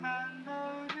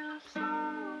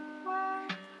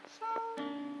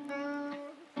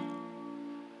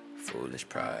foolish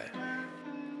pride.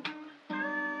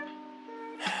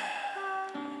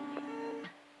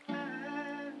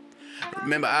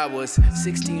 Remember I was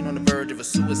 16 on the verge of a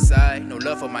suicide. No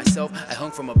love for myself, I hung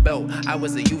from a belt. I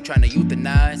was a youth trying to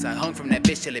euthanize. I hung from that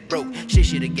bitch till it broke. Shit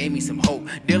should've gave me some hope.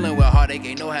 Dealing with heartache,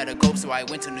 ain't know how to cope. So I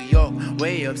went to New York,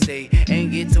 way upstate.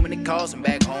 Ain't get too many calls from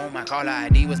back home. My caller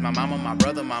ID was my mama, my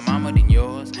brother, my mama, then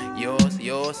yours.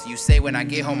 Yours. You say when I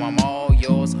get home I'm all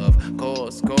yours. Of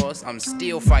course, I'm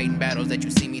still fighting battles that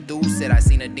you see me through. Said I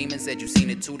seen a demon, said you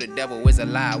seen it too. The devil is a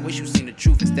lie. I wish you seen the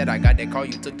truth. Instead I got that call,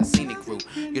 you took the scenic route.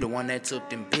 You're the one that took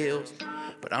them pills,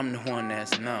 but I'm the one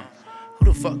that's numb. Who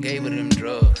the fuck gave her them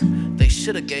drugs? They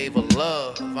should've gave her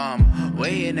love. I'm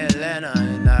way in Atlanta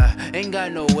and I ain't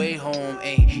got no way home.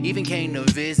 Ain't even came to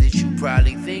visit you,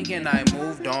 probably thinking I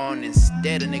moved on.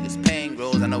 Instead of niggas pain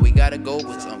grows. I know we gotta go,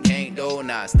 but some can't though.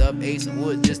 Now I stuffed Ace and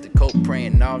Wood just to cope,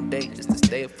 praying all day just to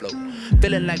stay afloat.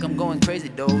 Feeling like I'm going crazy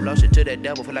though. Lost it to that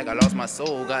devil, feel like I lost my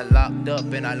soul. Got locked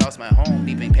up and I lost my home.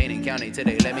 Deep in Payne County till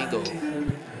they let me go.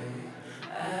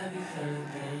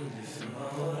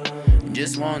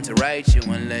 Just want to write you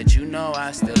and let you know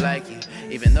I still like you.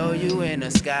 Even though you in the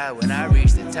sky, when I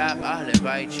reach the top, I'll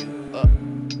invite you up.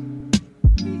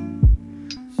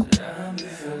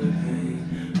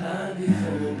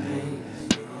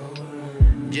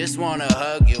 Just wanna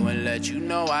hug you and let you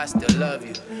know I still love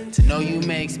you. To know you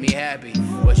makes me happy.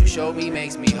 What you showed me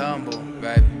makes me humble,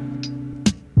 baby.